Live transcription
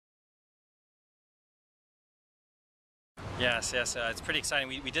Yes, yes, it's pretty exciting.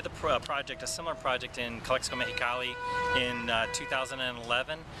 We did the project, a similar project in Calexico, Mexicali in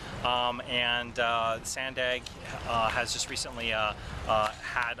 2011, and Sandag has just recently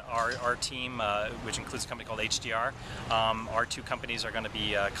had our team, which includes a company called HDR. Our two companies are going to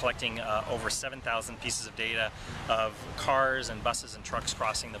be collecting over 7,000 pieces of data of cars and buses and trucks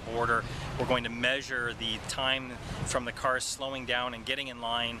crossing the border. We're going to measure the time from the cars slowing down and getting in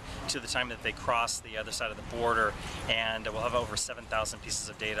line to the time that they cross the other side of the border, and we'll have over 7,000 pieces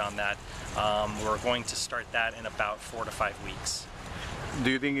of data on that. We're going to start that in about 4 to 5 weeks. Do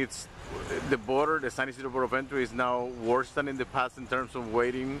you think it's the border, the San Ysidro border of entry, is now worse than in the past in terms of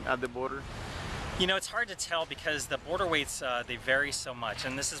waiting at the border? You know, it's hard to tell because the border waits, they vary so much,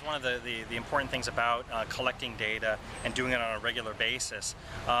 and this is one of the important things about collecting data and doing it on a regular basis.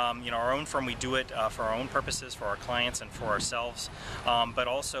 You know, our own firm, we do it for our own purposes, for our clients and for ourselves, but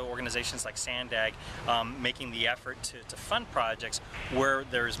also organizations like Sandag making the effort to fund projects where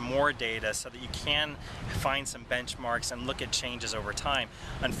there's more data so that you can find some benchmarks and look at changes over time.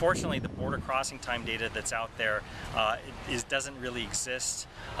 Unfortunately, the border crossing time data that's out there doesn't really exist,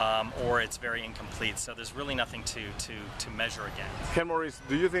 or it's very incomplete. So there's really nothing to measure against. Kenn,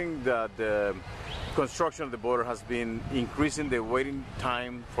 do you think that the construction of the border has been increasing the waiting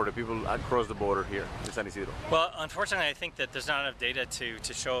time for the people across the border here in San Ysidro? Well, unfortunately, I think that there's not enough data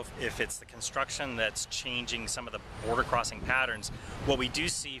to show if it's the construction that's changing some of the border crossing patterns. What we do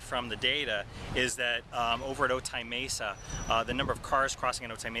see from the data is that over at Otay Mesa, the number of cars crossing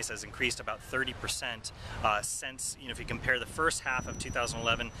at Otay Mesa has increased about 30% since, you know, if you compare the first half of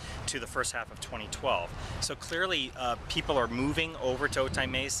 2011 to the first half of 2012. So clearly people are moving over to Otay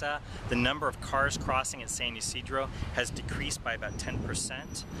Mesa. The number of cars crossing at San Ysidro has decreased by about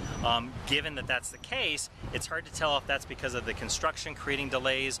 10%. Given that that's the case, it's hard to tell if that's because of the construction creating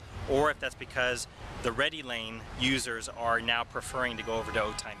delays or if that's because the ready lane users are now preferring to go over to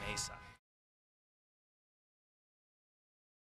Otay Mesa.